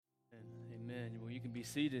You can be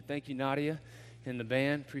seated. Thank you, Nadia, and the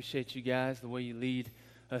band. Appreciate you guys, the way you lead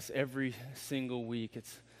us every single week.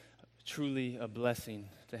 It's truly a blessing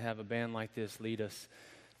to have a band like this lead us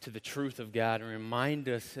to the truth of God and remind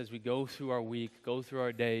us as we go through our week, go through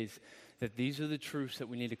our days, that these are the truths that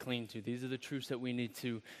we need to cling to. These are the truths that we need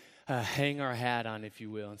to hang our hat on, if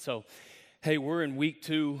you will. And so, hey, we're in week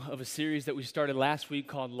 2 of a series that we started last week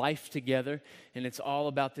called Life Together, and it's all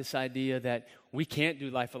about this idea that we can't do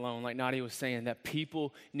life alone, like Nadia was saying, that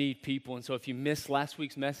people need people. And so if you missed last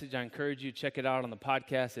week's message, I encourage you to check it out on the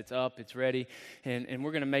podcast. It's up, it's ready, and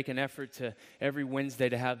we're going to make an effort to every Wednesday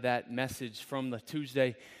to have that message from the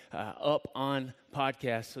Tuesday up on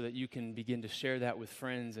podcast so that you can begin to share that with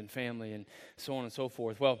friends and family and so on and so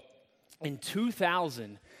forth. Well, in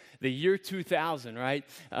 2000, the year 2000, right?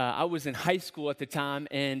 I was in high school at the time,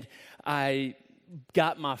 and I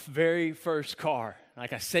got my very first car.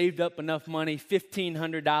 Like, I saved up enough money,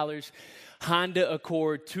 $1,500, Honda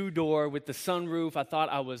Accord, 2-door with the sunroof. I thought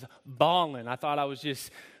I was balling. I thought I was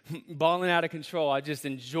just balling out of control. I just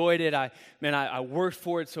enjoyed it. I worked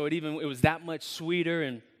for it, so it was that much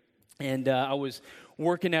sweeter. And I was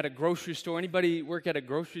working at a grocery store. Anybody work at a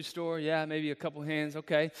grocery store? Yeah, maybe a couple hands.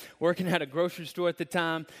 Okay. Working at a grocery store at the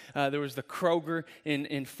time. There was the Kroger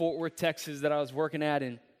in Fort Worth, Texas that I was working at.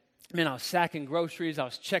 And man, I was sacking groceries. I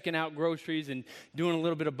was checking out groceries and doing a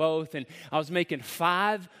little bit of both. And I was making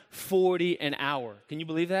 $5.40 an hour. Can you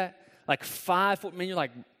believe that? Like $5.40. Man, you're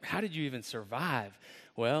like, how did you even survive?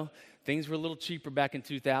 Well, things were a little cheaper back in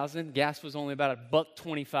 2000. Gas was only about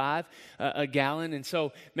 $1.25 a gallon. And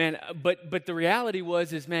so, man, but the reality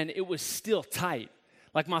was, it was still tight.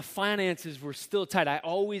 Like, my finances were still tight. I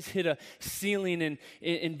always hit a ceiling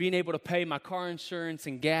in being able to pay my car insurance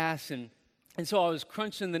and gas. And so I was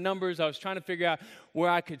crunching the numbers. I was trying to figure out where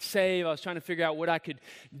I could save. I was trying to figure out what I could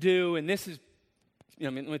do. And this is,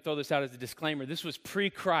 let me throw this out as a disclaimer. This was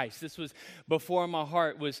pre-Christ. This was before my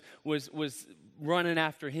heart was running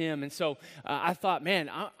after him. And so I thought, man,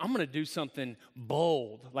 I'm going to do something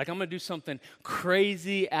bold. Like, I'm going to do something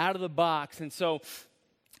crazy out of the box. And so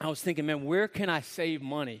I was thinking, man, where can I save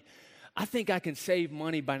money? I think I can save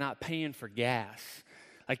money by not paying for gas.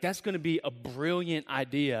 Like, that's going to be a brilliant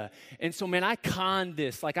idea. And so, man, I conned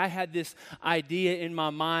this. Like, I had this idea in my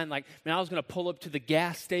mind. Like, man, I was going to pull up to the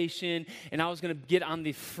gas station, and I was going to get on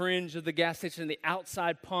the fringe of the gas station, the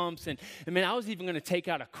outside pumps. And man, I was even going to take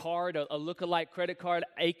out a card, a look-alike credit card,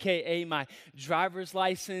 a.k.a. my driver's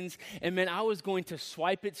license. And, man, I was going to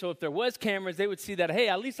swipe it. So if there was cameras, they would see that, hey,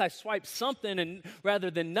 at least I swiped something and rather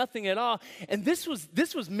than nothing at all. And this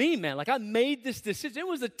was me, man. Like, I made this decision. It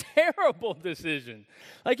was a terrible decision.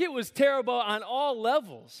 Like, it was terrible on all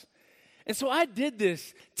levels. And so I did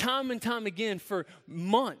this time and time again for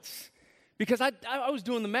months because I was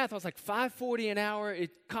doing the math. I was like, $5.40 an hour.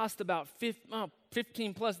 It cost about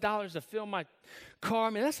 $15+ to fill my car. I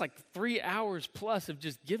mean, that's like 3 hours plus of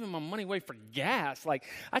just giving my money away for gas. Like,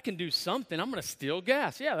 I can do something. I'm going to steal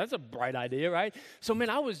gas. Yeah, that's a bright idea, right? So, man,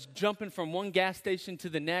 I was jumping from one gas station to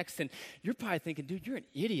the next, and you're probably thinking, dude, you're an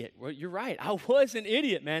idiot. Well, you're right. I was an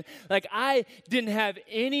idiot, man. Like, I didn't have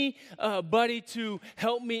anybody to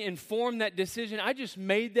help me inform that decision. I just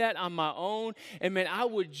made that on my own, and, man, I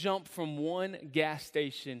would jump from one gas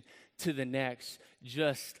station to the next,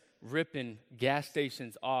 just ripping gas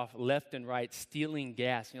stations off left and right, stealing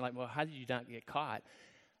gas. And you're like, well, how did you not get caught?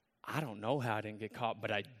 I don't know how I didn't get caught,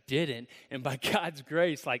 but I didn't. And by God's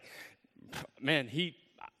grace, like, man,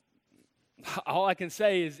 all I can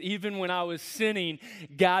say is even when I was sinning,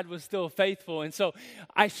 God was still faithful. And so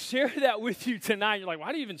I share that with you tonight. You're like,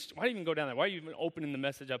 why do you even go down there? Why are you even opening the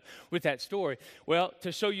message up with that story? Well,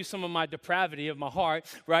 to show you some of my depravity of my heart,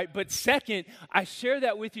 right? But second, I share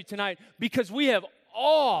that with you tonight because we have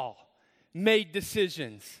all made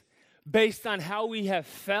decisions based on how we have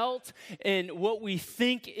felt and what we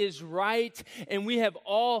think is right. And we have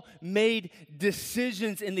all made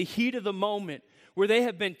decisions in the heat of the moment where they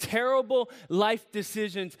have been terrible life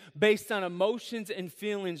decisions based on emotions and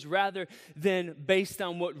feelings rather than based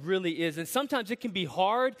on what really is. And sometimes it can be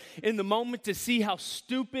hard in the moment to see how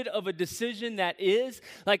stupid of a decision that is.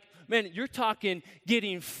 Like, man, you're talking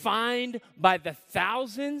getting fined by the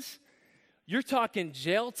thousands. You're talking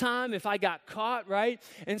jail time if I got caught, right?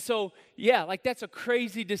 And so, yeah, like, that's a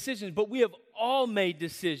crazy decision. But we have all made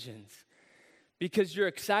decisions because you're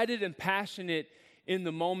excited and passionate in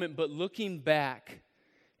the moment. But looking back,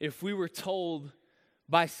 if we were told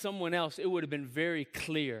by someone else, it would have been very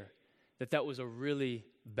clear that that was a really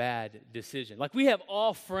bad decision. Like we have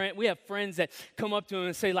friends that come up to him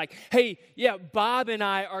and say like, hey, yeah, Bob and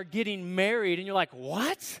I are getting married. And you're like,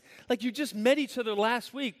 what? Like you just met each other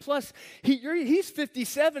last week. Plus he's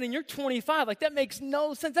 57 and you're 25. Like that makes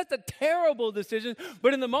no sense. That's a terrible decision.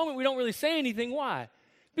 But in the moment, we don't really say anything. Why?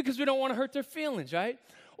 Because we don't want to hurt their feelings, right?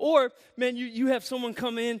 Or, man, you have someone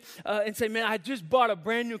come in and say, man, I just bought a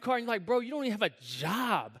brand new car. And you're like, bro, you don't even have a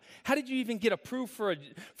job. How did you even get approved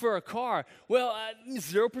for a car? Well,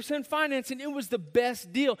 0% financing. It was the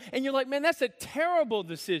best deal. And you're like, man, that's a terrible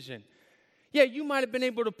decision. Yeah, you might have been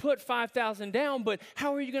able to put $5,000 down, but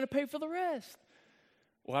how are you going to pay for the rest?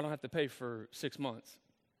 Well, I don't have to pay for 6 months.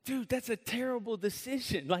 Dude, that's a terrible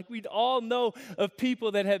decision. Like we'd all know of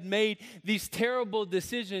people that have made these terrible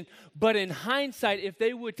decisions, but in hindsight, if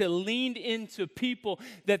they would have leaned into people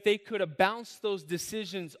that they could have bounced those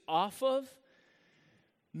decisions off of,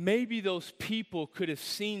 maybe those people could have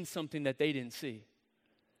seen something that they didn't see.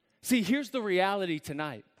 See, here's the reality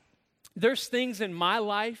tonight. There's things in my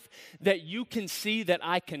life that you can see that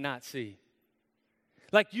I cannot see.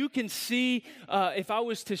 Like you can see, if I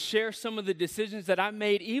was to share some of the decisions that I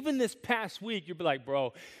made, even this past week, you'd be like,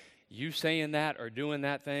 bro, you saying that or doing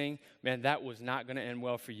that thing, man, that was not going to end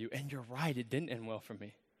well for you. And you're right, it didn't end well for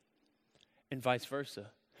me. And vice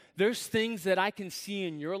versa. There's things that I can see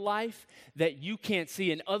in your life that you can't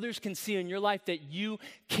see, and others can see in your life that you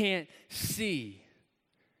can't see.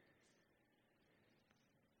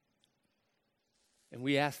 And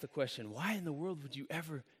we ask the question, why in the world would you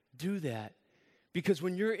ever do that? Because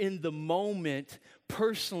when you're in the moment,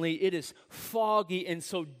 personally, it is foggy and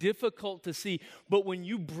so difficult to see. But when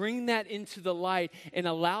you bring that into the light and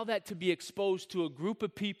allow that to be exposed to a group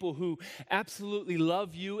of people who absolutely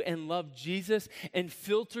love you and love Jesus and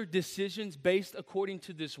filter decisions based according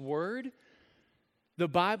to this word, the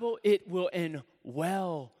Bible, it will end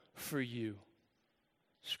well for you,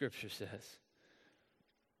 Scripture says.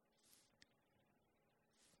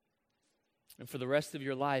 And for the rest of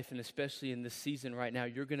your life, and especially in this season right now,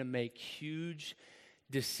 you're going to make huge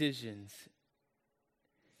decisions.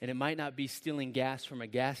 And it might not be stealing gas from a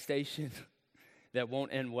gas station that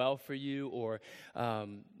won't end well for you, or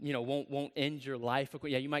won't end your life.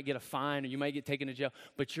 Yeah, you might get a fine, or you might get taken to jail,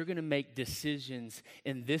 but you're going to make decisions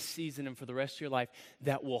in this season and for the rest of your life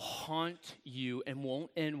that will haunt you and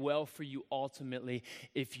won't end well for you ultimately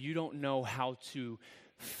if you don't know how to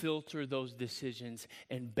filter those decisions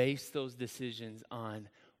and base those decisions on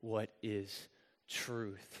what is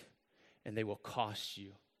truth. And they will cost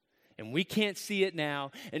you. And we can't see it now.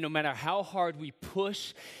 And no matter how hard we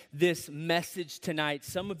push this message tonight,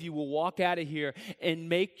 some of you will walk out of here and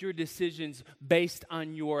make your decisions based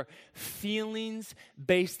on your feelings,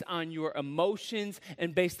 based on your emotions,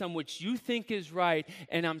 and based on what you think is right.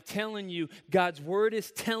 And I'm telling you, God's word is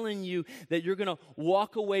telling you that you're going to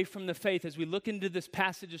walk away from the faith. As we look into this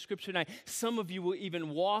passage of Scripture tonight, some of you will even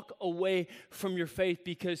walk away from your faith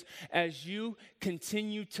because as you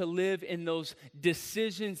continue to live in those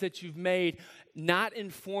decisions that you've made, not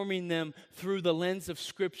informing them through the lens of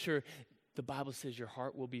Scripture, the Bible says your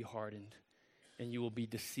heart will be hardened and you will be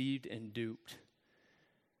deceived and duped.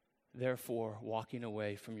 Therefore, walking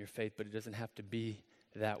away from your faith, but it doesn't have to be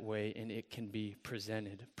that way, and it can be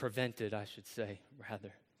prevented, I should say,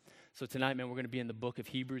 rather. So tonight, man, we're going to be in the book of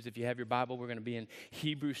Hebrews. If you have your Bible, we're going to be in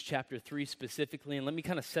Hebrews chapter 3 specifically. And let me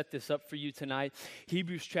kind of set this up for you tonight.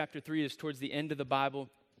 Hebrews chapter 3 is towards the end of the Bible.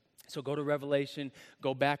 So go to Revelation,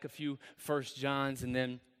 go back a few 1 Johns, and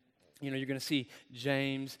then you're going to see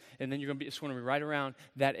James, and then you're going to just want to be right around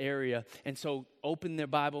that area. And so open their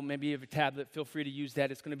Bible. Maybe you have a tablet. Feel free to use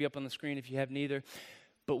that. It's going to be up on the screen if you have neither.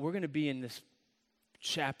 But we're going to be in this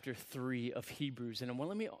chapter 3 of Hebrews. And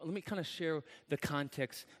let me kind of share the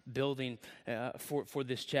context building for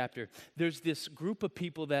this chapter. There's this group of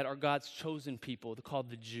people that are God's chosen people. They're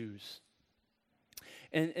called the Jews.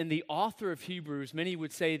 And the author of Hebrews, many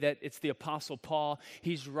would say that it's the Apostle Paul.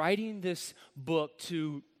 He's writing this book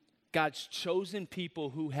to God's chosen people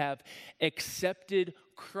who have accepted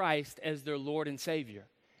Christ as their Lord and Savior.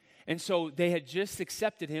 And so they had just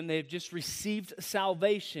accepted him. They had just received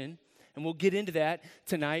salvation. And we'll get into that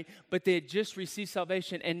tonight. But they had just received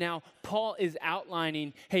salvation. And now Paul is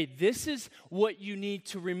outlining, hey, this is what you need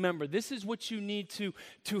to remember. This is what you need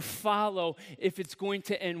to follow if it's going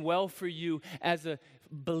to end well for you as a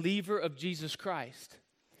believer of Jesus Christ.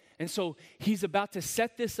 And so he's about to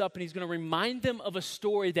set this up, and he's going to remind them of a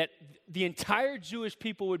story that the entire Jewish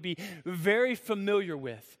people would be very familiar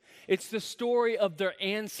with. It's the story of their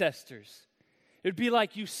ancestors. It would be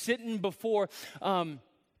like you sitting before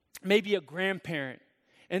maybe a grandparent,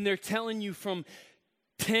 and they're telling you from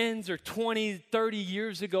 10s or 20, 30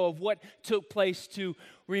 years ago of what took place to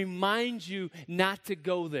remind you not to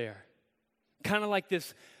go there. Kind of like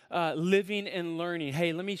this living and learning.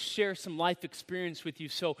 Hey, let me share some life experience with you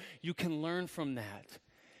so you can learn from that.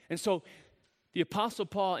 And so the Apostle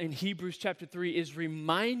Paul in Hebrews chapter 3 is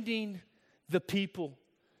reminding the people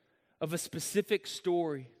of a specific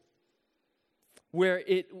story where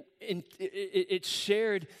it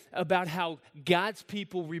shared about how God's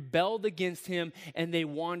people rebelled against him and they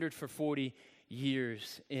wandered for 40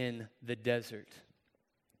 years in the desert.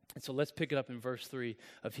 And so let's pick it up in verse 7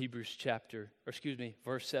 of Hebrews chapter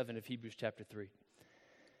 3.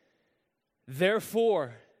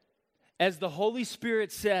 Therefore, as the Holy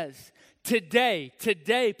Spirit says, today,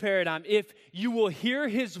 Paradigm, if you will hear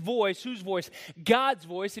his voice, whose voice? God's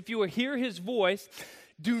voice. If you will hear his voice,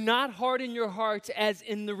 do not harden your hearts as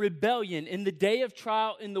in the rebellion, in the day of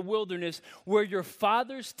trial in the wilderness, where your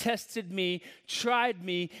fathers tested me, tried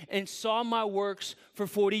me, and saw my works for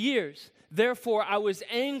 40 years. Therefore, I was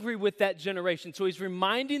angry with that generation. So he's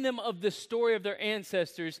reminding them of the story of their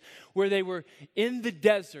ancestors where they were in the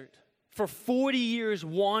desert for 40 years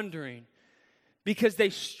wandering because they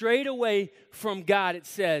strayed away from God, it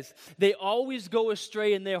says. They always go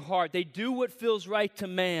astray in their heart. They do what feels right to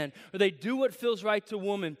man, or they do what feels right to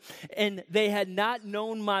woman, and they had not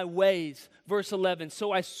known my ways. Verse 11,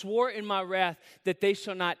 so I swore in my wrath that they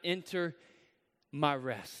shall not enter my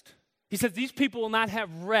rest. He says these people will not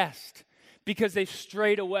have rest because they've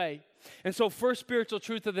strayed away. And so first spiritual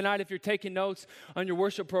truth of the night, if you're taking notes on your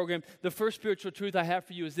worship program, the first spiritual truth I have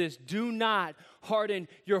for you is this: do not harden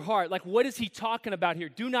your heart. Like, what is he talking about here?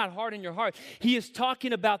 Do not harden your heart. He is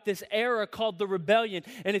talking about this era called the rebellion.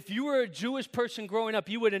 And if you were a Jewish person growing up,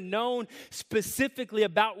 you would have known specifically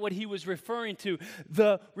about what he was referring to,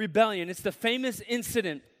 the rebellion. It's the famous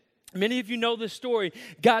incident. Many of you know this story.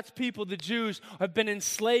 God's people, the Jews, have been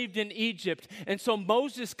enslaved in Egypt. And so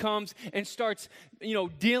Moses comes and starts,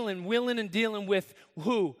 wheeling and dealing with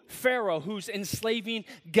who? Pharaoh, who's enslaving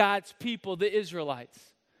God's people, the Israelites.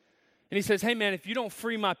 And he says, hey man, if you don't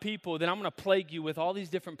free my people, then I'm going to plague you with all these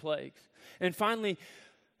different plagues. And finally,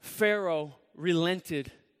 Pharaoh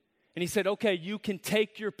relented. And he said, okay, you can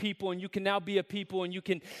take your people and you can now be a people and you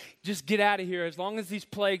can just get out of here. As long as these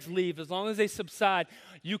plagues leave, as long as they subside,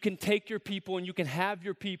 you can take your people and you can have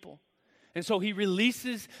your people. And so he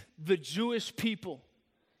releases the Jewish people.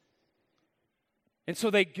 And so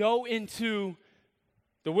they go into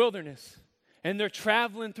the wilderness and they're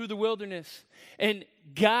traveling through the wilderness. And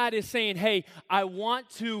God is saying, hey, I want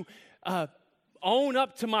to own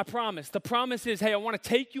up to my promise. The promise is, hey, I want to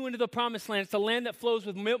take you into the promised land. It's a land that flows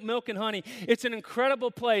with milk and honey. It's an incredible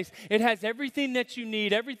place. It has everything that you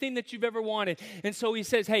need, everything that you've ever wanted. And so he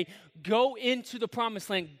says, hey, go into the promised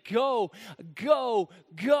land. Go.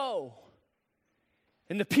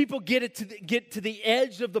 And the people get to the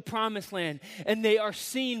edge of the promised land, and they are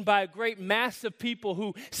seen by a great mass of people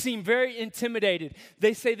who seem very intimidated.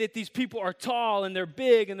 They say that these people are tall and they're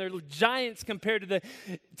big and they're giants compared to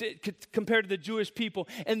the Jewish people.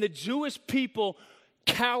 And the Jewish people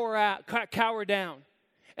cower down.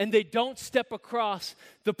 And they don't step across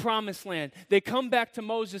the promised land. They come back to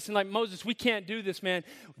Moses and like, Moses, we can't do this, man.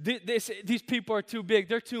 These people are too big.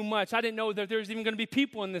 They're too much. I didn't know that there's even going to be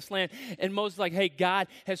people in this land. And Moses is like, hey, God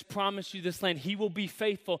has promised you this land. He will be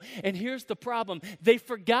faithful. And here's the problem. They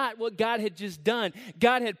forgot what God had just done.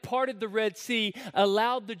 God had parted the Red Sea,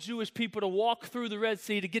 allowed the Jewish people to walk through the Red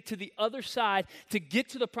Sea to get to the other side, to get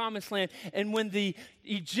to the promised land. And when the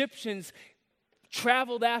Egyptians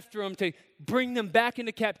traveled after them to bring them back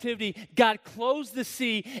into captivity, God closed the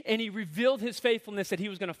sea and he revealed his faithfulness that he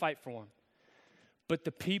was going to fight for them. But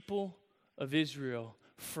the people of Israel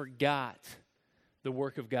forgot the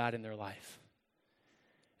work of God in their life.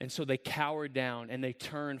 And so they cowered down and they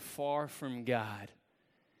turned far from God.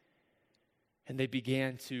 And they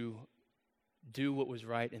began to do what was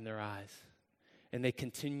right in their eyes. And they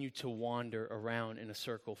continued to wander around in a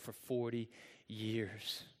circle for 40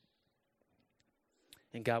 years.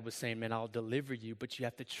 And God was saying, man, I'll deliver you, but you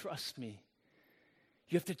have to trust me.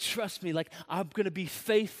 You have to trust me. Like, I'm going to be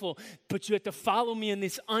faithful, but you have to follow me in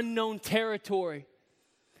this unknown territory.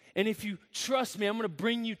 And if you trust me, I'm going to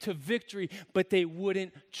bring you to victory. But they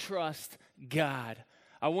wouldn't trust God.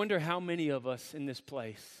 I wonder how many of us in this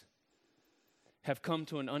place have come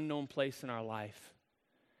to an unknown place in our life.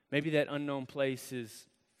 Maybe that unknown place is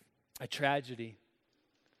a tragedy,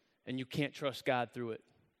 and you can't trust God through it.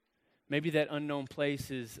 Maybe that unknown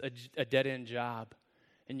place is a dead-end job,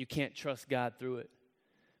 and you can't trust God through it.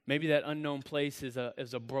 Maybe that unknown place is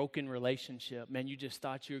a broken relationship. Man, you just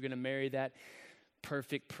thought you were going to marry that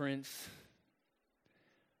perfect prince,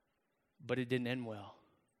 but it didn't end well.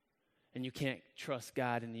 and you can't trust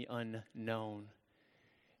God in the unknown.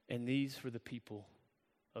 And these were the people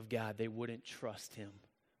of God. They wouldn't trust him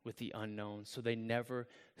with the unknown. So they never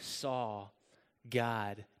saw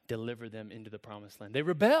God deliver them into the promised land. They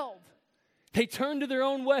rebelled. They turned to their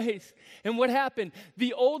own ways. And what happened?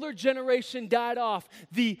 The older generation died off.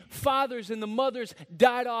 The fathers and the mothers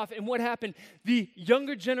died off. And what happened? The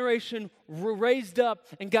younger generation were raised up.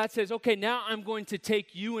 And God says, okay, now I'm going to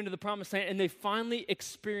take you into the promised land. And they finally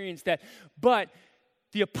experienced that. But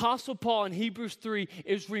the Apostle Paul in Hebrews 3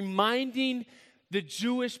 is reminding the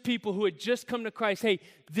Jewish people who had just come to Christ, hey,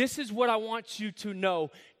 this is what I want you to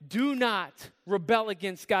know. Do not rebel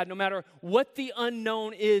against God. No matter what the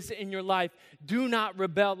unknown is in your life, do not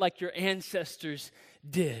rebel like your ancestors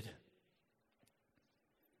did.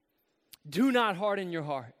 Do not harden your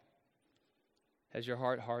heart. Has your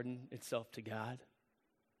heart hardened itself to God?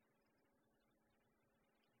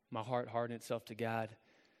 My heart hardened itself to God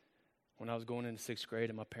when I was going into 6th grade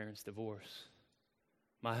and my parents' divorce.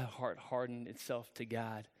 My heart hardened itself to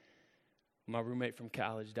God. My roommate from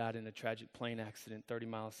college died in a tragic plane accident 30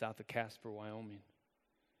 miles south of Casper, Wyoming.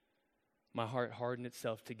 My heart hardened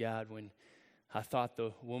itself to God when I thought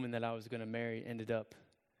the woman that I was going to marry ended up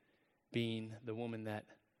being the woman that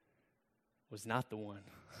was not the one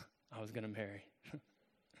I was going to marry.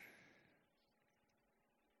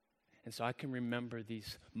 And so I can remember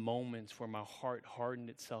these moments where my heart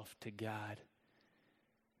hardened itself to God.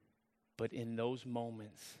 But in those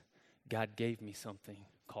moments, God gave me something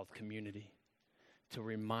called community to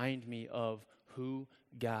remind me of who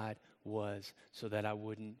God was so that I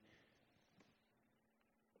wouldn't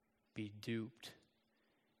be duped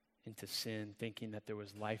into sin, thinking that there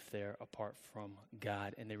was life there apart from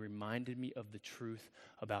God. And they reminded me of the truth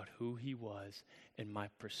about who he was, and my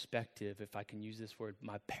perspective, if I can use this word,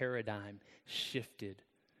 my paradigm shifted.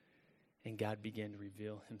 And God began to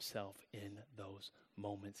reveal himself in those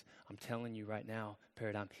moments. I'm telling you right now,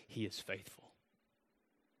 Paradigm, he is faithful.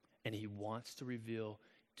 And he wants to reveal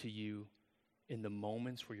to you in the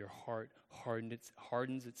moments where your heart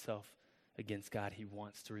hardens itself against God. He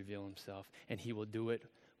wants to reveal himself. And he will do it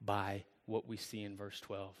by what we see in verse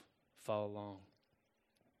 12. Follow along.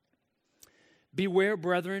 Beware,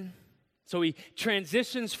 brethren. So he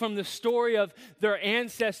transitions from the story of their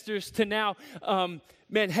ancestors to now,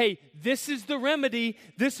 hey, this is the remedy.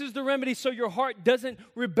 This is the remedy so your heart doesn't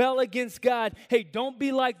rebel against God. Hey, don't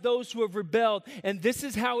be like those who have rebelled. And this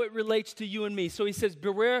is how it relates to you and me. So he says,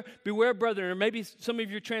 beware, brethren. Or maybe some of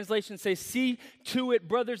your translations say, see to it,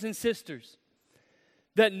 brothers and sisters,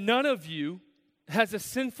 that none of you has a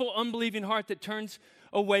sinful, unbelieving heart that turns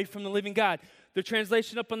away from the living God. The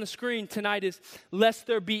translation up on the screen tonight is, lest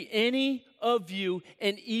there be any of you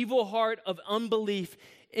an evil heart of unbelief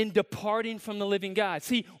in departing from the living God.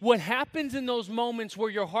 See, what happens in those moments where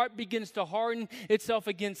your heart begins to harden itself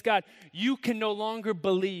against God, you can no longer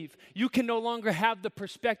believe. You can no longer have the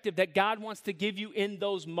perspective that God wants to give you in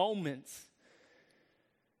those moments.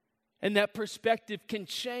 And that perspective can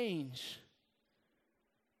change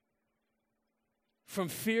from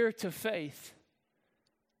fear to faith,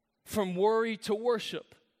 from worry to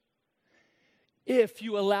worship, if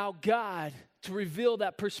you allow God to reveal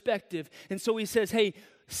that perspective. And so he says, hey,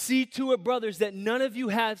 see to it, brothers, that none of you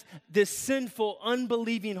has this sinful,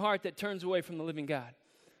 unbelieving heart that turns away from the living God.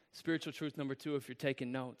 Spiritual truth number 2, if you're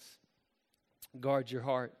taking notes, guard your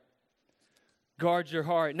heart. Guard your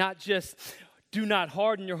heart. Not just do not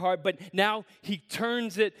harden your heart, but now he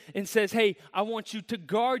turns it and says, hey, I want you to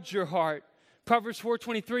guard your heart. Proverbs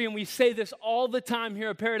 4:23, and we say this all the time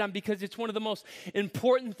here at Paradigm because it's one of the most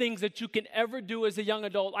important things that you can ever do as a young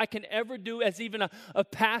adult, I can ever do as even a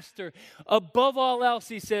pastor. Above all else,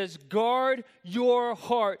 he says, guard your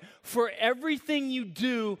heart, for everything you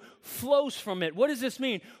do flows from it. What does this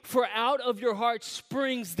mean? For out of your heart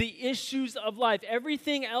springs the issues of life.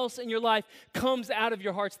 Everything else in your life comes out of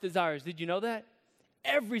your heart's desires. Did you know that?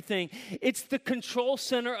 Everything. It's the control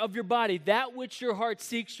center of your body. That which your heart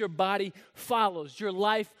seeks, your body follows. Your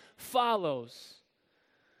life follows.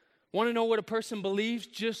 Want to know what a person believes?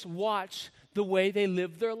 Just watch the way they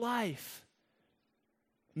live their life.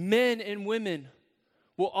 Men and women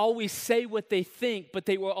will always say what they think, but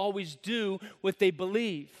they will always do what they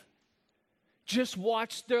believe. Just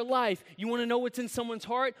watch their life. You want to know what's in someone's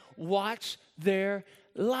heart? Watch their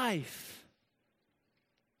life.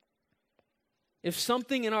 If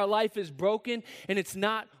something in our life is broken and it's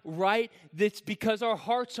not right, it's because our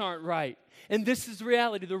hearts aren't right. And this is the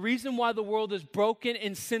reality. The reason why the world is broken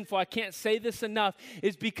and sinful, I can't say this enough,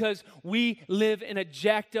 is because we live in a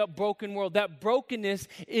jacked up, broken world. That brokenness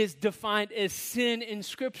is defined as sin in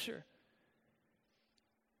Scripture.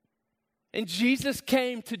 And Jesus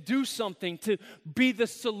came to do something, to be the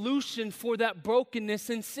solution for that brokenness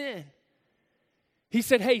and sin. He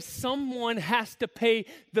said, hey, someone has to pay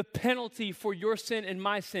the penalty for your sin and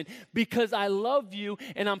my sin. Because I love you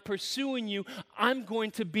and I'm pursuing you, I'm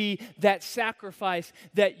going to be that sacrifice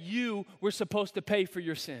that you were supposed to pay for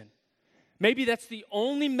your sin. Maybe that's the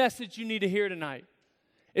only message you need to hear tonight,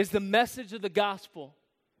 is the message of the gospel.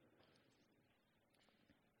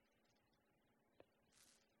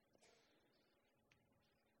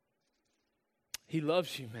 He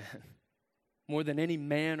loves you, man, more than any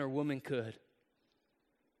man or woman could.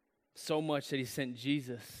 So much that he sent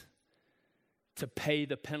Jesus to pay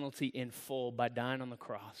the penalty in full by dying on the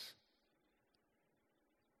cross.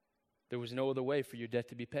 There was no other way for your debt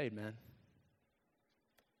to be paid, man,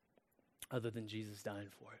 other than Jesus dying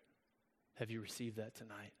for it. Have you received that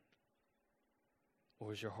tonight? Or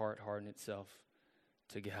has your heart hardened itself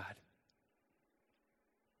to God?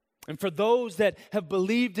 And for those that have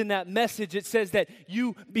believed in that message, it says that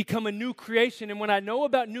you become a new creation. And when I know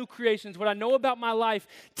about new creations, what I know about my life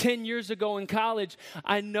 10 years ago in college,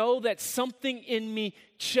 I know that something in me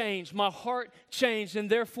changed. My heart changed, and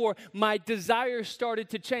therefore my desires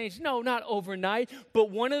started to change. No, not overnight,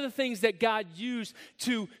 but one of the things that God used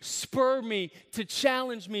to spur me, to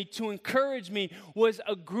challenge me, to encourage me was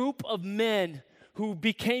a group of men who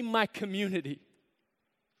became my community.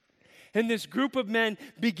 And this group of men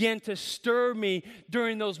began to stir me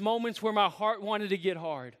during those moments where my heart wanted to get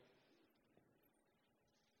hard.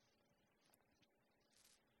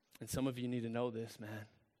 And some of you need to know this, man.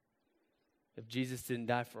 If Jesus didn't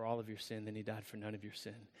die for all of your sin, then he died for none of your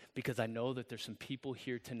sin. Because I know that there's some people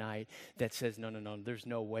here tonight that says, no, there's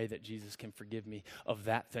no way that Jesus can forgive me of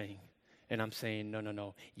that thing. And I'm saying,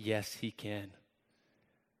 no, yes, he can.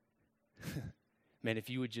 Man,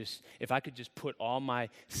 if I could just put all my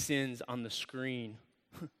sins on the screen,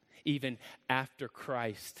 even after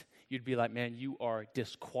Christ, you'd be like, man, you are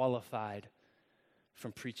disqualified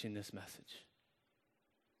from preaching this message.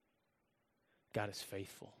 God is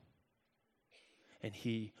faithful. And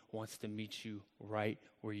he wants to meet you right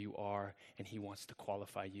where you are, and he wants to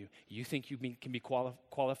qualify you. You think you can be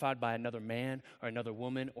qualified by another man or another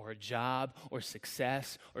woman or a job or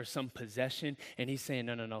success or some possession, and he's saying,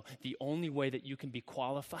 no. The only way that you can be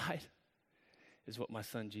qualified is what my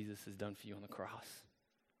son Jesus has done for you on the cross.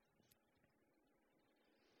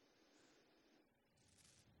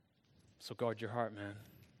 So guard your heart, man.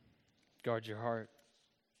 Guard your heart.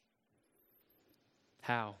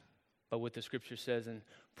 How? But what the scripture says in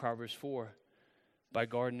Proverbs 4, by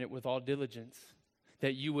guarding it with all diligence,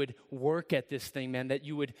 that you would work at this thing, man, that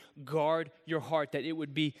you would guard your heart, that it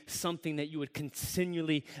would be something that you would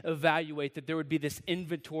continually evaluate, that there would be this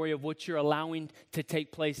inventory of what you're allowing to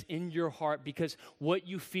take place in your heart, because what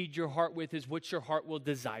you feed your heart with is what your heart will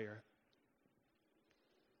desire.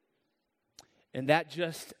 And that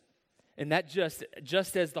just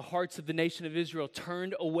as the hearts of the nation of Israel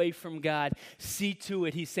turned away from God, see to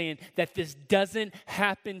it, he's saying, that this doesn't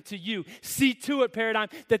happen to you. See to it, Paradigm,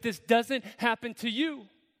 that this doesn't happen to you.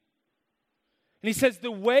 And he says, the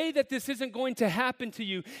way that this isn't going to happen to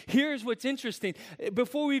you, here's what's interesting.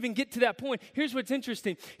 Before we even get to that point, here's what's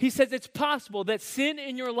interesting. He says it's possible that sin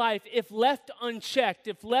in your life, if left unchecked,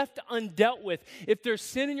 if left undealt with, if there's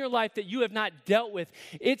sin in your life that you have not dealt with,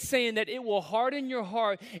 it's saying that it will harden your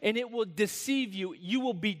heart and it will deceive you. You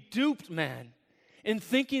will be duped, man, in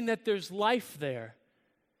thinking that there's life there.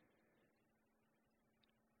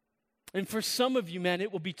 And for some of you, man,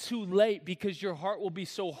 it will be too late, because your heart will be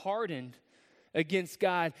so hardened against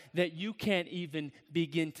God that you can't even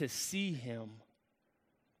begin to see him.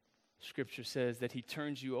 Scripture says that he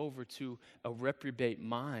turns you over to a reprobate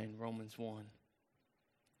mind, Romans 1.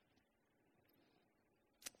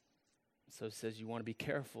 So it says you want to be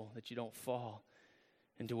careful that you don't fall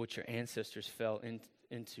into what your ancestors fell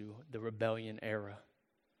into, the rebellion era.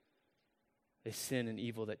 A sin and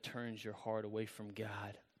evil that turns your heart away from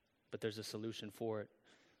God. But there's a solution for it.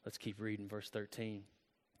 Let's keep reading verse 13.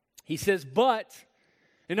 He says, but,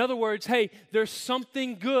 in other words, hey, there's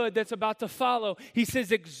something good that's about to follow. He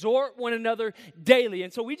says, exhort one another daily.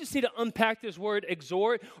 And so we just need to unpack this word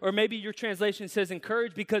exhort, or maybe your translation says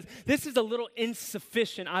encourage, because this is a little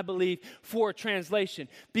insufficient, I believe, for a translation.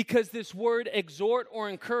 Because this word exhort or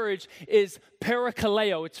encourage is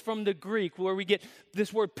parakaleo. It's from the Greek, where we get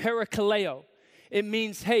this word parakaleo. It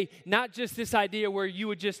means, hey, not just this idea where you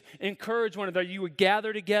would just encourage one another. You would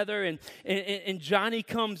gather together and Johnny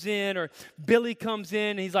comes in or Billy comes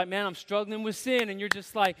in and he's like, man, I'm struggling with sin. And you're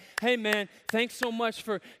just like, hey, man, thanks so much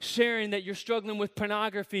for sharing that you're struggling with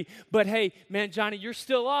pornography. But hey, man, Johnny, you're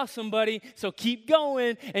still awesome, buddy. So keep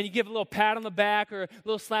going. And you give a little pat on the back or a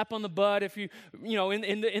little slap on the butt if in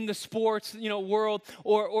the sports, world.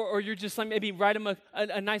 Or you're just like maybe write him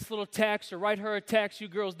a nice little text or write her a text. You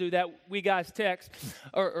girls do that. We guys text.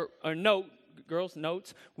 Or note, girls,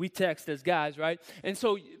 notes. We text as guys, right? And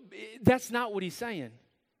so that's not what he's saying.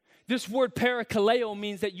 This word parakaleo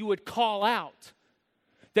means that you would call out,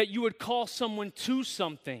 that you would call someone to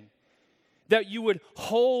something, that you would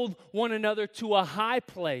hold one another to a high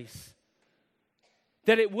place,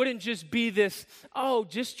 that it wouldn't just be this, oh,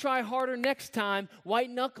 just try harder next time, white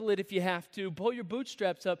knuckle it if you have to, pull your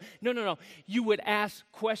bootstraps up. No. You would ask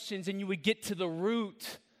questions and you would get to the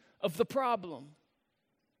root of the problem.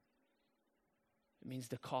 It means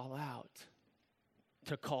to call out,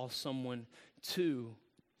 to call someone to.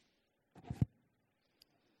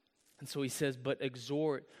 And so he says, but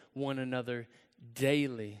exhort one another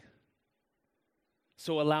daily.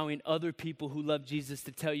 So allowing other people who love Jesus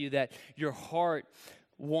to tell you that your heart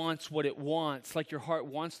wants what it wants, like your heart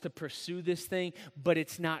wants to pursue this thing, but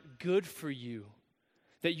it's not good for you.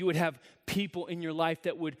 That you would have people in your life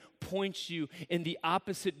that would point you in the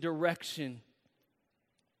opposite direction.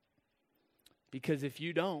 Because if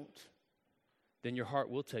you don't, then your heart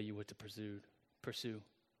will tell you what to pursue,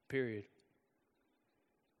 period.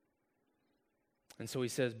 And so he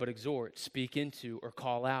says, but exhort, speak into, or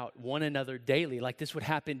call out one another daily. Like this would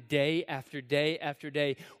happen day after day after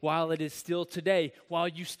day, while it is still today, while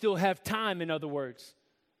you still have time, in other words.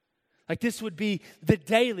 Like this would be the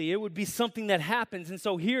daily. It would be something that happens. And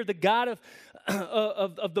so here, the God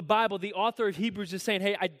of the Bible, the author of Hebrews is saying,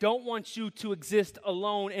 hey, I don't want you to exist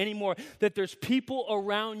alone anymore. That there's people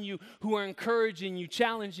around you who are encouraging you,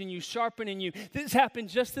 challenging you, sharpening you. This happened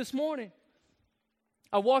just this morning.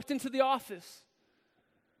 I walked into the office.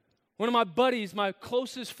 One of my buddies, my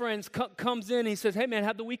closest friends, comes in and he says, hey, man,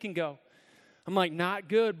 how'd the weekend go? I'm like, not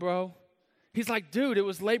good, bro. He's like, dude, it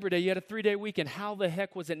was Labor Day. You had a 3-day weekend. How the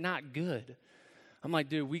heck was it not good? I'm like,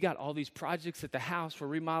 dude, we got all these projects at the house. We're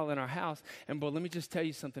remodeling our house. And, bro, let me just tell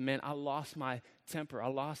you something, man. I lost my temper. I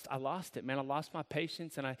lost it, man. I lost my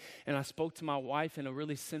patience, and I spoke to my wife in a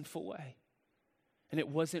really sinful way. And it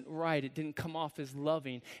wasn't right. It didn't come off as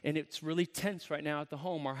loving. And it's really tense right now at the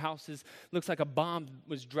home. Our house looks like a bomb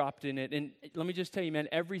was dropped in it. And let me just tell you, man,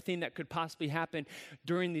 everything that could possibly happen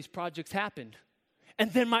during these projects happened. And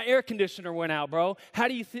then my air conditioner went out, bro. How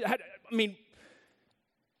do you think?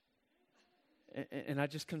 And I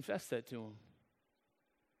just confessed that to him.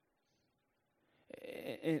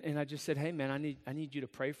 And I just said, hey, man, I need you to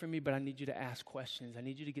pray for me, but I need you to ask questions. I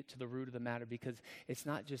need you to get to the root of the matter, because it's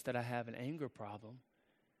not just that I have an anger problem.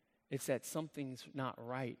 It's that something's not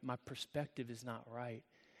right. My perspective is not right.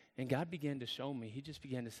 And God began to show me. He just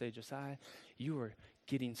began to say, Josiah, you are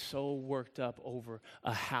getting so worked up over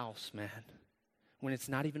a house, man, when it's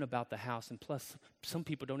not even about the house. And plus, some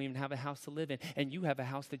people don't even have a house to live in, and you have a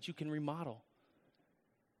house that you can remodel.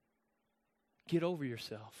 Get over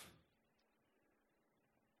yourself.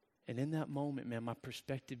 And in that moment, man, my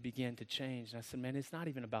perspective began to change. And I said, man, it's not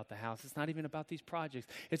even about the house. It's not even about these projects.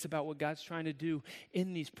 It's about what God's trying to do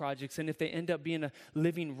in these projects. And if they end up being a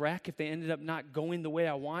living wreck, if they ended up not going the way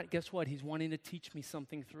I want, guess what? He's wanting to teach me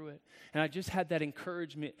something through it. And I just had that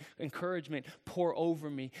encouragement pour over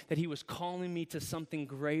me, that he was calling me to something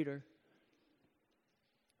greater.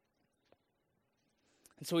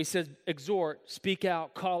 And so he says, exhort, speak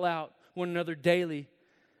out, call out one another daily,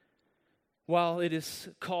 while it is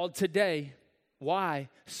called today. Why?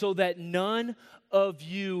 So that none of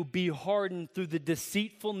you be hardened through the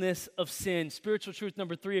deceitfulness of sin. Spiritual truth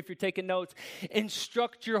number 3, if you're taking notes,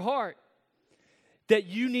 instruct your heart that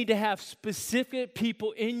you need to have specific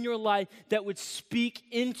people in your life that would speak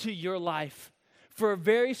into your life for a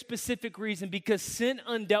very specific reason, because sin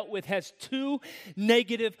undealt with has 2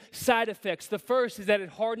 negative side effects. The first is that it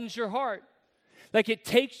hardens your heart. Like it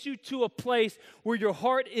takes you to a place where your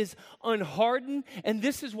heart is unhardened. And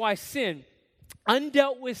this is why sin,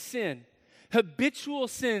 undealt with sin, habitual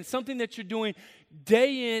sin, something that you're doing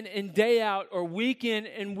day in and day out, or week in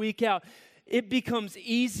and week out, it becomes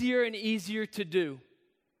easier and easier to do.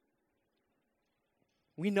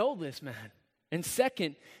 We know this, man. And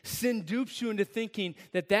second, sin dupes you into thinking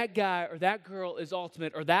that that guy or that girl is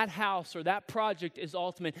ultimate, or that house or that project is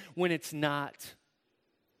ultimate, when it's not.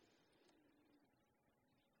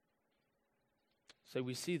 So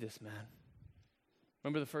we see this, man.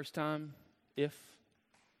 Remember the first time? If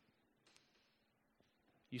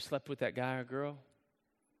You slept with that guy or girl?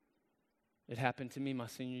 It happened to me my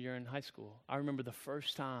senior year in high school. I remember the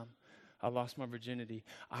first time I lost my virginity.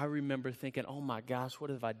 I remember thinking, oh my gosh, what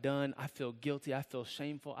have I done? I feel guilty. I feel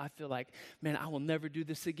shameful. I feel like, man, I will never do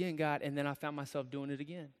this again, God. And then I found myself doing it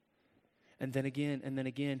again. And then again, and then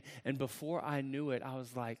again. And before I knew it, I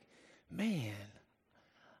was like, man,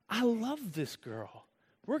 I love this girl.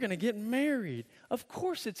 We're going to get married. Of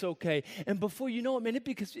course it's okay. And before you know it, man,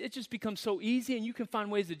 it just becomes so easy and you can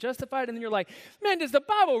find ways to justify it. And then you're like, man, does the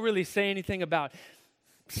Bible really say anything about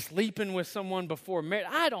sleeping with someone before marriage?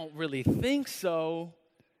 I don't really think so.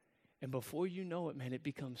 And before you know it, man, it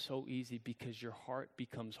becomes so easy because your heart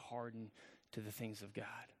becomes hardened to the things of God.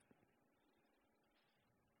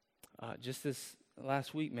 Just this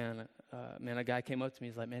last week, man, a guy came up to me.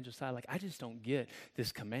 He's like, man, Josiah, I just don't get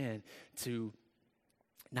this command to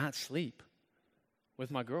not sleep with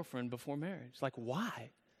my girlfriend before marriage. Why?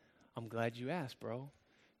 I'm glad you asked, bro.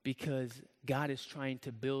 Because God is trying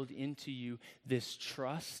to build into you this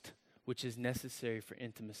trust, which is necessary for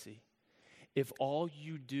intimacy. If all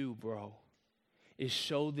you do, bro, is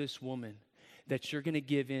show this woman that you're going to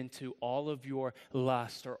give in to all of your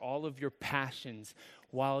lust or all of your passions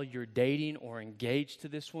while you're dating or engaged to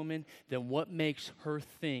this woman, then what makes her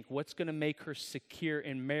think, what's going to make her secure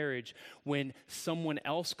in marriage when someone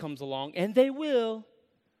else comes along, and they will,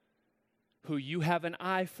 who you have an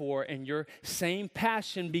eye for, and your same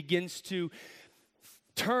passion begins to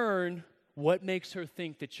turn, what makes her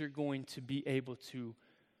think that you're going to be able to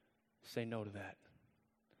say no to that?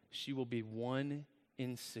 She will be one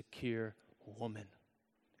insecure woman,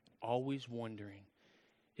 always wondering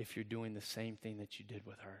if you're doing the same thing that you did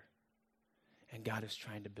with her. And God is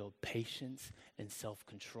trying to build patience and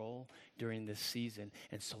self-control during this season.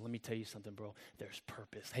 And so let me tell you something, bro. There's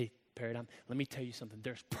purpose. Hey, Paradigm, let me tell you something.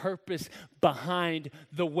 There's purpose behind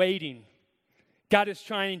the waiting. God is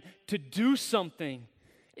trying to do something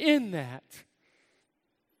in that.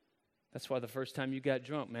 That's why the first time you got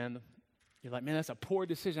drunk, man, you're like, man, that's a poor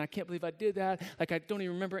decision. I can't believe I did that. I don't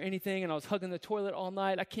even remember anything, and I was hugging the toilet all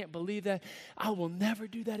night. I can't believe that. I will never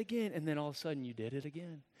do that again. And then all of a sudden, you did it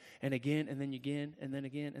again, and again, and then again, and then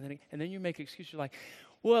again, and then again. And then you make excuses. You're like,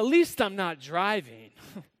 well, at least I'm not driving.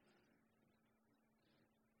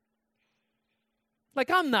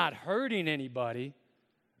 I'm not hurting anybody.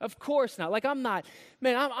 Of course not. I'm not,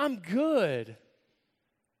 man, I'm good.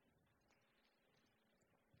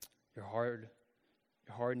 You're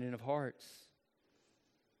hardening of hearts.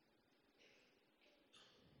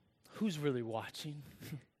 Who's really watching?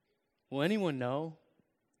 Will anyone know?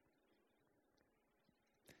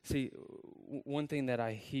 See, one thing that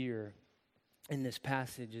I hear in this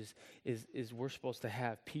passage is we're supposed to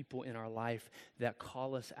have people in our life that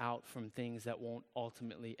call us out from things that won't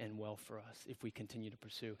ultimately end well for us if we continue to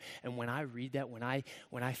pursue. And when I read that, when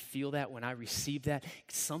I feel that, when I receive that,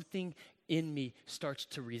 something in me starts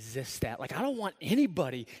to resist that. I don't want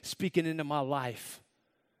anybody speaking into my life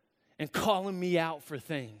and calling me out for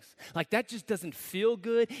things. That just doesn't feel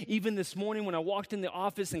good. Even this morning when I walked in the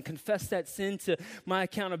office and confessed that sin to my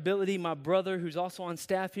accountability, my brother who's also on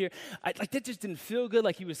staff here, that just didn't feel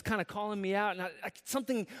good. He was kind of calling me out, and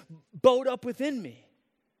something bowed up within me.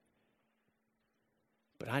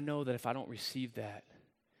 But I know that if I don't receive that,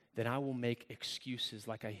 then I will make excuses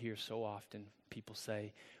like I hear so often people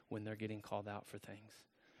say when they're getting called out for things.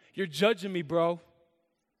 You're judging me, bro.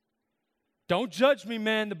 Don't judge me,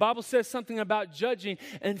 man. The Bible says something about judging.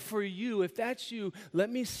 And for you, if that's you, let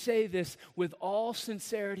me say this with all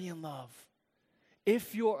sincerity and love.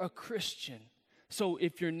 If you're a Christian, so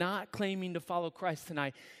if you're not claiming to follow Christ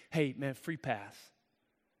tonight, hey, man, free pass.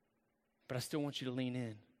 But I still want you to lean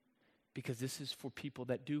in because this is for people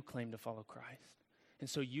that do claim to follow Christ. And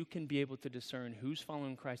so you can be able to discern who's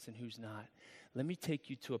following Christ and who's not. Let me take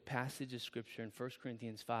you to a passage of Scripture in 1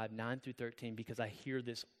 Corinthians 5, 9 through 13, because I hear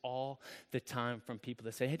this all the time from people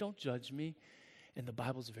that say, hey, don't judge me. And the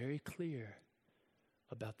Bible's very clear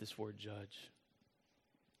about this word judge.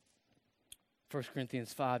 1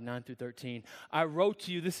 Corinthians 5, 9 through 13. I wrote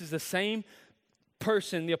to you, this is the same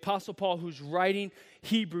person, the Apostle Paul, who's writing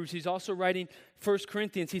Hebrews. He's also writing 1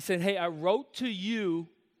 Corinthians. He said, hey, I wrote to you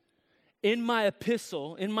in my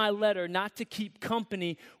epistle, in my letter, not to keep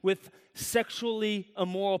company with sexually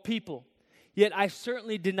immoral people. Yet I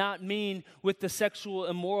certainly did not mean with the sexual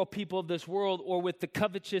immoral people of this world or with the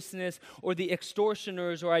covetousness or the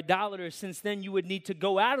extortioners or idolaters, since then you would need to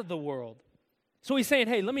go out of the world. So he's saying,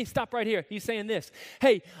 hey, let me stop right here. He's saying this.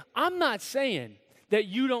 Hey, I'm not saying that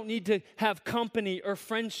you don't need to have company or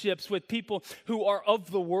friendships with people who are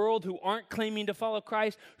of the world, who aren't claiming to follow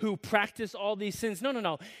Christ, who practice all these sins.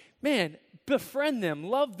 No. Man, befriend them,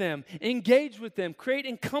 love them, engage with them, create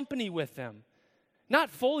in company with them. Not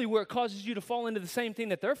fully where it causes you to fall into the same thing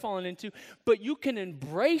that they're falling into, but you can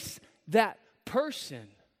embrace that person.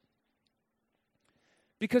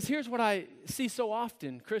 Because here's what I see so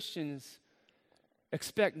often. Christians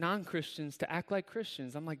expect non-Christians to act like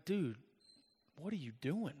Christians. I'm like, dude, what are you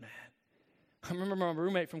doing, man? I remember my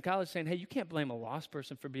roommate from college saying, hey, you can't blame a lost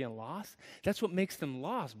person for being lost. That's what makes them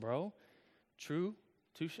lost, bro. True,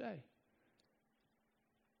 touche.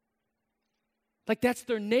 Like that's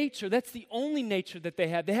their nature. That's the only nature that they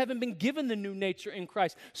have. They haven't been given the new nature in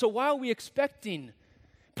Christ. So why are we expecting?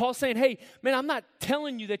 Paul's saying, hey, man, I'm not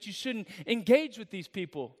telling you that you shouldn't engage with these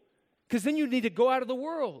people because then you need to go out of the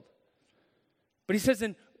world. But he says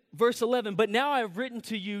in verse 11, but now I have written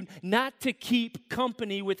to you not to keep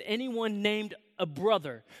company with anyone named a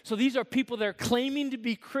brother. So these are people that are claiming to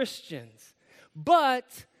be Christians,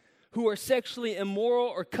 but who are sexually immoral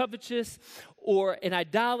or covetous or an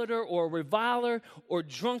idolater or a reviler or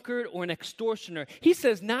drunkard or an extortioner. He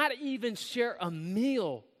says not even share a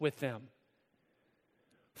meal with them.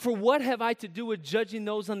 For what have I to do with judging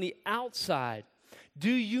those on the outside? Do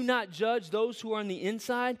you not judge those who are on the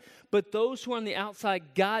inside? But those who are on the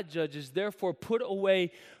outside, God judges. Therefore, put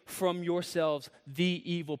away from yourselves the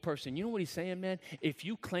evil person. You know what he's saying, man? If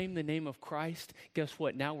you claim the name of Christ, guess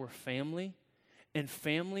what? Now we're family. And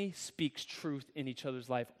family speaks truth in each other's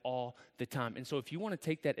life all the time. And so if you want to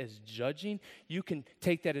take that as judging, you can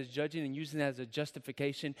take that as judging and using that as a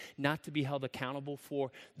justification not to be held accountable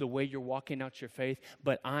for the way you're walking out your faith.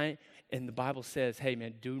 But and the Bible says, hey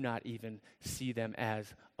man, do not even see them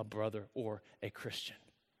as a brother or a Christian.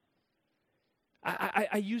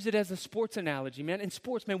 I use it as a sports analogy, man. In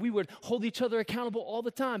sports, man, we would hold each other accountable all the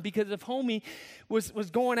time because if homie was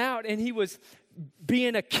going out and he was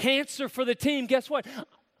being a cancer for the team, guess what?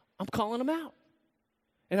 I'm calling him out.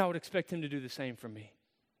 And I would expect him to do the same for me.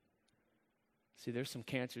 See, there's some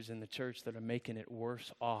cancers in the church that are making it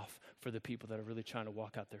worse off for the people that are really trying to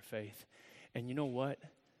walk out their faith. And you know what?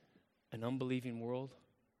 An unbelieving world,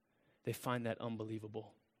 they find that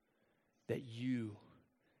unbelievable, that you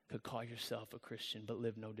could call yourself a Christian but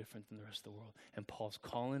live no different than the rest of the world. And Paul's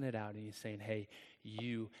calling it out and he's saying, hey,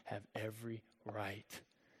 you have every right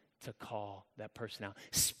to call that person out.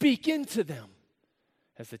 Speak into them.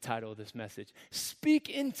 That's the title of this message. Speak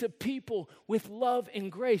into people with love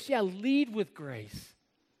and grace. Yeah, lead with grace.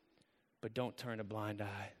 But don't turn a blind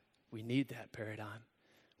eye. We need that paradigm.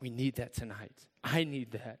 We need that tonight. I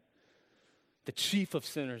need that. The chief of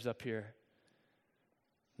sinners up here.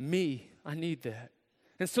 Me, I need that.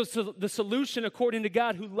 And so the solution, according to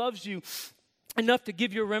God who loves you enough to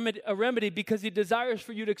give you a remedy because he desires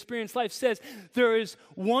for you to experience life, says there is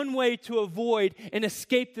one way to avoid and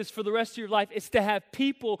escape this for the rest of your life. It's to have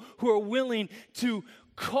people who are willing to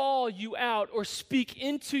call you out or speak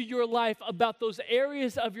into your life about those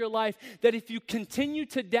areas of your life that if you continue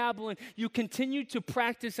to dabble in, you continue to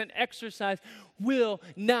practice and exercise, will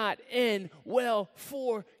not end well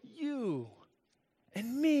for you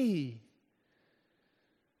and me.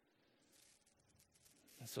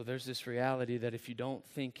 And so there's this reality that if you don't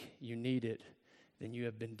think you need it, then you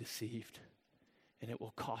have been deceived. And it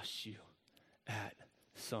will cost you at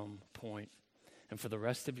some point. And for the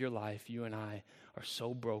rest of your life, you and I are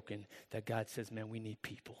so broken that God says, man, we need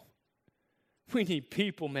people. We need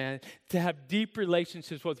people, man, to have deep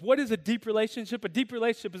relationships with. What is a deep relationship? A deep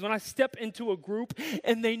relationship is when I step into a group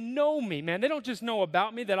and they know me, man. They don't just know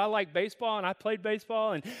about me, that I like baseball and I played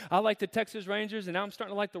baseball and I like the Texas Rangers and now I'm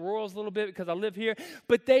starting to like the Royals a little bit because I live here.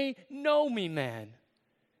 But they know me, man.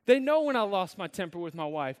 They know when I lost my temper with my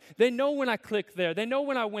wife. They know when I clicked there. They know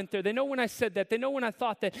when I went there. They know when I said that. They know when I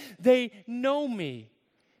thought that. They know me.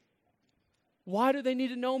 Why do they need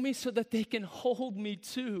to know me? So that they can hold me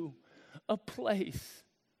to a place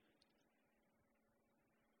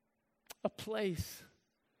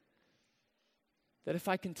that if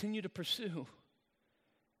I continue to pursue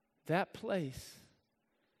that place,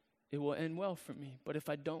 it will end well for me. But if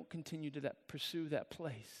I don't continue to pursue that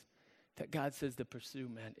place that God says to pursue,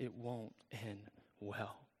 man, it won't end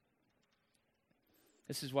well.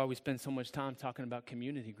 This is why we spend so much time talking about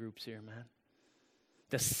community groups here, man.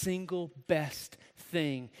 The single best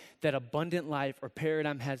thing that Abundant Life or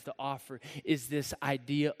Paradigm has to offer is this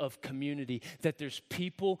idea of community, that there's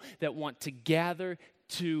people that want to gather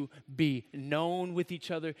to be known with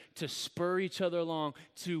each other, to spur each other along,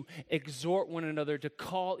 to exhort one another, to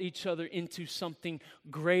call each other into something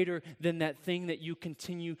greater than that thing that you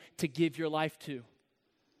continue to give your life to.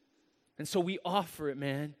 And so we offer it,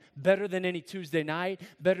 man, better than any Tuesday night,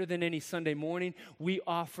 better than any Sunday morning. We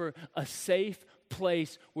offer a safe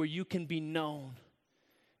place where you can be known.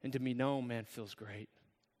 And to be known, man, feels great.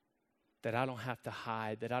 That I don't have to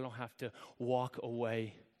hide, that I don't have to walk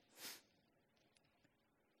away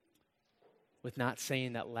with not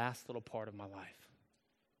saying that last little part of my life.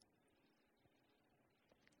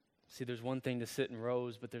 See, there's one thing to sit in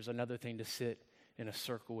rows, but there's another thing to sit in a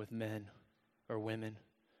circle with men or women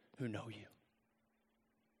who know you.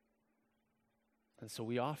 And so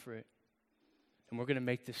we offer it. And we're going to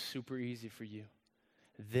make this super easy for you.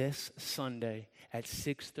 This Sunday at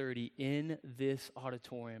 6:30 in this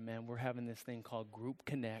auditorium, man, we're having this thing called Group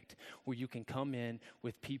Connect, where you can come in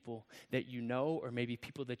with people that you know, or maybe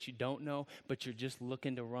people that you don't know, but you're just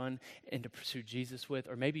looking to run and to pursue Jesus with,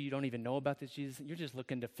 or maybe you don't even know about this Jesus, and you're just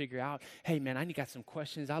looking to figure out, hey, man, I got some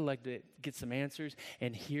questions. I'd like to get some answers,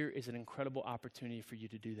 and here is an incredible opportunity for you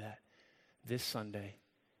to do that. This Sunday,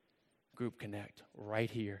 Group Connect,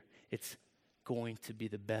 right here. It's going to be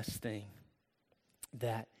the best thing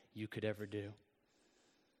that you could ever do.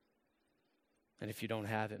 And if you don't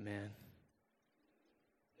have it, man,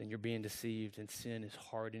 then you're being deceived, and sin is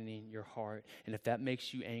hardening your heart. And if that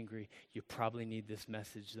makes you angry, you probably need this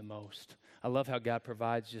message the most. I love how God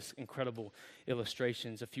provides just incredible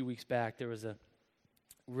illustrations. A few weeks back, there was a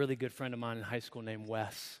really good friend of mine in high school named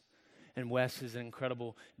Wes. And Wes is an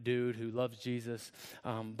incredible dude who loves Jesus,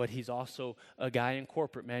 but he's also a guy in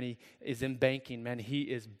corporate, man. He is in banking, man. He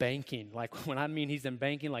is banking. Like, when I mean he's in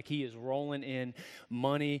banking, like he is rolling in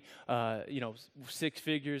money, 6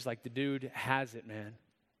 figures. Like, the dude has it, man.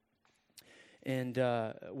 And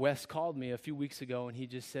Wes called me a few weeks ago, and he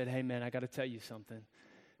just said, hey, man, I got to tell you something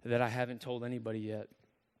that I haven't told anybody yet,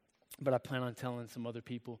 but I plan on telling some other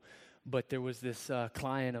people. But there was this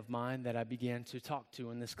client of mine that I began to talk to,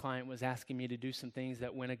 and this client was asking me to do some things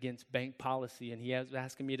that went against bank policy, and he was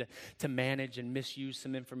asking me to manage and misuse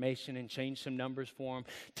some information and change some numbers for him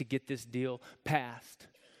to get this deal passed.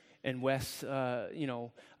 And Wes,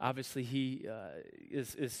 obviously he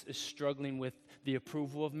is struggling with the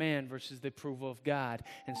approval of man versus the approval of God.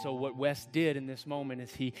 And so what Wes did in this moment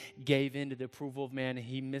is he gave in to the approval of man, and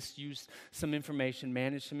he misused some information,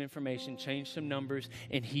 managed some information, changed some numbers,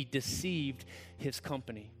 and he deceived his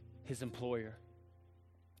company, his employer.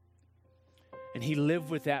 And he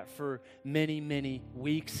lived with that for many, many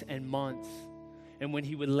weeks and months. And when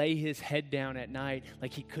he would lay his head down at night,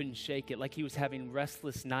 like he couldn't shake it, like he was having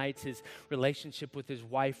restless nights. His relationship with his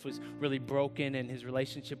wife was really broken, and his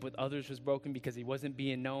relationship with others was broken because he wasn't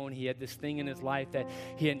being known. He had this thing in his life that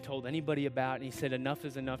he hadn't told anybody about, and he said, enough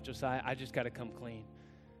is enough, Josiah. I just got to come clean.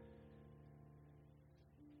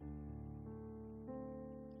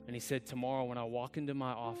 And he said, tomorrow when I walk into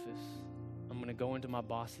my office, I'm going to go into my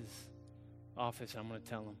boss's office, and I'm going to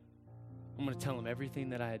tell him. I'm going to tell him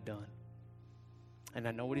everything that I had done. And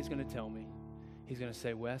I know what he's going to tell me. He's going to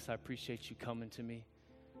say, Wes, I appreciate you coming to me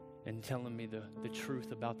and telling me the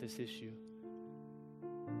truth about this issue.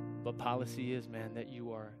 But policy is, man, that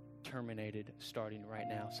you are terminated starting right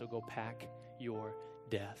now. So go pack your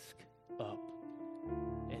desk up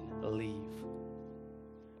and leave.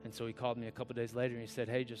 And so he called me a couple days later, and he said,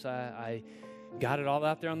 hey, Josiah, I got it all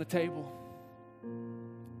out there on the table.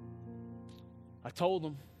 I told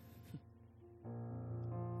him.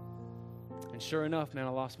 Sure enough, man, I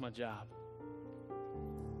lost my job.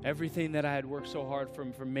 Everything that I had worked so hard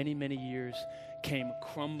for many, many years came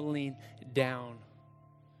crumbling down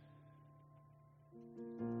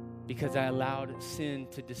because I allowed sin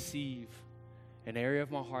to deceive an area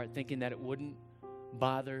of my heart, thinking that it wouldn't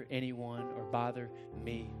bother anyone or bother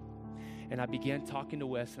me. And I began talking to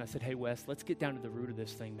Wes, and I said, hey, Wes, let's get down to the root of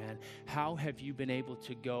this thing, man. How have you been able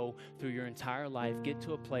to go through your entire life, get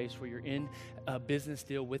to a place where you're in a business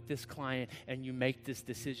deal with this client, and you make this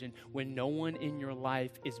decision when no one in your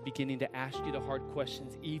life is beginning to ask you the hard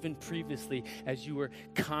questions, even previously as you were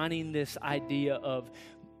conning this idea of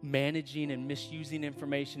managing and misusing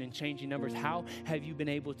information and changing numbers? How have you been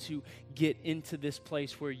able to get into this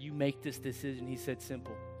place where you make this decision? He said,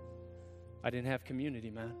 simple. I didn't have community,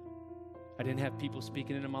 man. I didn't have people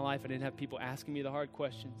speaking into my life. I didn't have people asking me the hard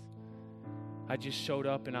questions. I just showed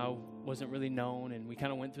up, and I wasn't really known, and we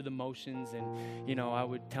kind of went through the motions, and, I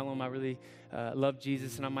would tell them I really love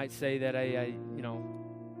Jesus, and I might say that I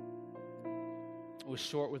was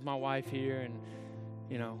short with my wife here, and,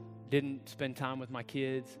 didn't spend time with my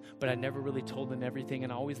kids, but I never really told them everything,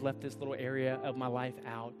 and I always left this little area of my life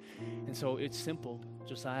out. And so it's simple.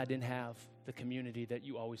 Josiah, I didn't have the community that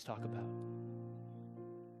you always talk about.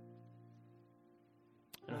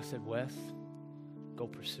 And I said, Wes, go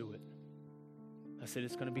pursue it. I said,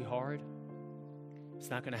 it's going to be hard. It's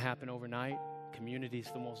not going to happen overnight. Community is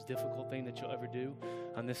the most difficult thing that you'll ever do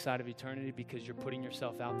on this side of eternity because you're putting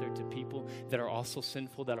yourself out there to people that are also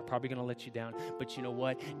sinful, that are probably going to let you down. But you know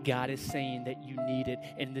what? God is saying that you need it,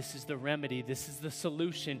 and this is the remedy. This is the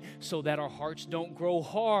solution so that our hearts don't grow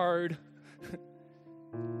hard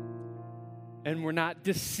and we're not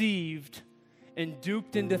deceived and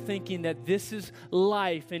duped into thinking that this is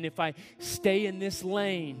life, and if I stay in this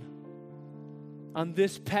lane, on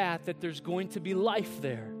this path, that there's going to be life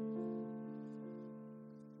there.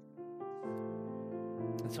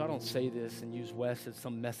 And so I don't say this and use Wes as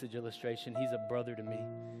some message illustration. He's a brother to me.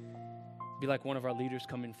 Be like one of our leaders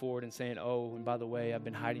coming forward and saying, oh, and by the way, I've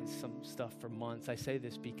been hiding some stuff for months. I say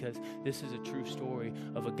this because this is a true story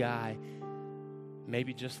of a guy,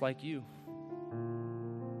 maybe just like you,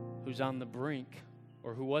 who's on the brink,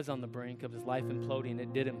 or who was on the brink of his life imploding.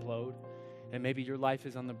 It did implode. And maybe your life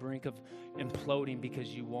is on the brink of imploding because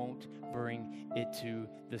you won't bring it to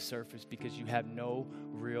the surface, because you have no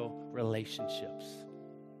real relationships.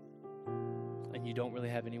 And you don't really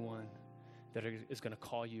have anyone that is going to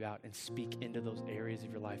call you out and speak into those areas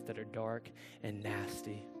of your life that are dark and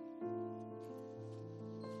nasty.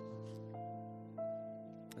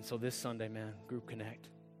 And so this Sunday, man, Group Connect,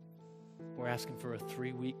 we're asking for a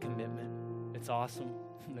 3-week commitment. It's awesome.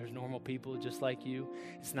 There's normal people just like you.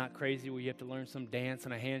 It's not crazy where you have to learn some dance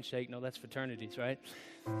and a handshake. No, that's fraternities, right?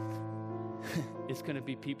 It's going to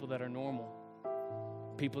be people that are normal.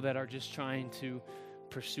 People that are just trying to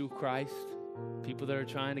pursue Christ. People that are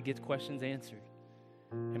trying to get questions answered.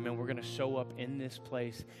 And man, we're going to show up in this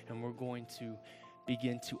place and we're going to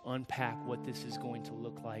begin to unpack what this is going to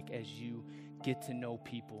look like as you get to know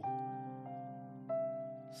people.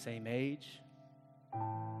 Same age,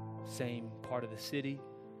 same part of the city,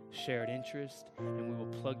 shared interest, and we will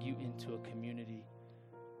plug you into a community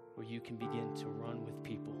where you can begin to run with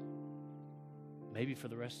people, maybe for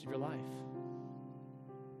the rest of your life.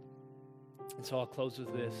 And so I'll close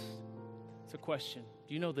with this. It's a question.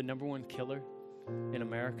 Do you know the number one killer in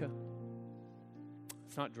America?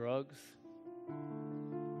 It's not drugs.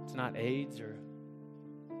 It's not AIDS or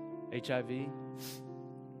HIV.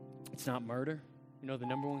 It's not murder. You know the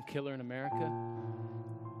number one killer in America?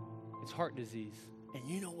 It's heart disease. And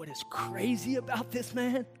you know what is crazy about this,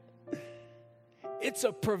 man? It's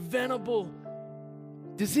a preventable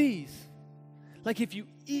disease. Like if you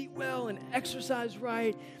eat well and exercise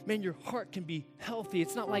right, man, your heart can be healthy.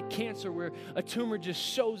 It's not like cancer where a tumor just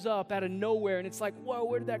shows up out of nowhere and it's like, whoa,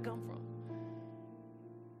 where did that come from?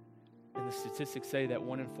 And the statistics say that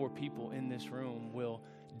 1 in 4 people in this room will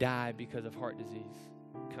die because of heart disease.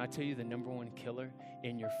 Can I tell you the number one killer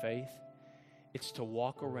in your faith? It's to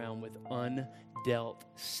walk around with undealt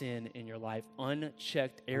sin in your life,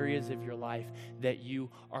 unchecked areas of your life that you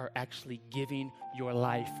are actually giving your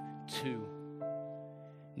life to.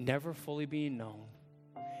 Never fully being known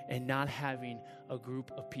and not having a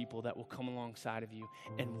group of people that will come alongside of you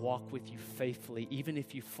and walk with you faithfully. Even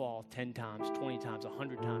if you fall 10 times, 20 times,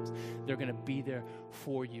 100 times, they're going to be there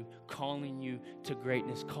for you, calling you to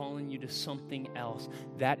greatness, calling you to something else.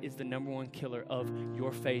 That is the number one killer of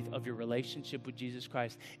your faith, of your relationship with Jesus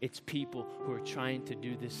Christ. It's people who are trying to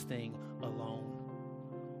do this thing alone,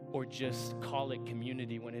 or just call it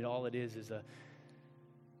community when all it is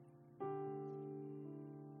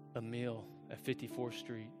a meal at 54th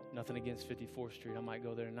Street. Nothing against 54th Street. I might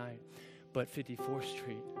go there tonight. But 54th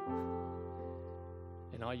Street.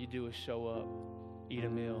 And all you do is show up, eat a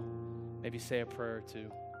meal, maybe say a prayer or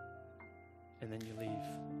two, and then you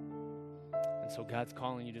leave. And so God's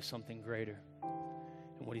calling you to something greater.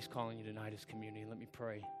 And what he's calling you tonight is community. Let me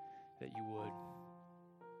pray that you would.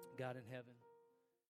 God in heaven.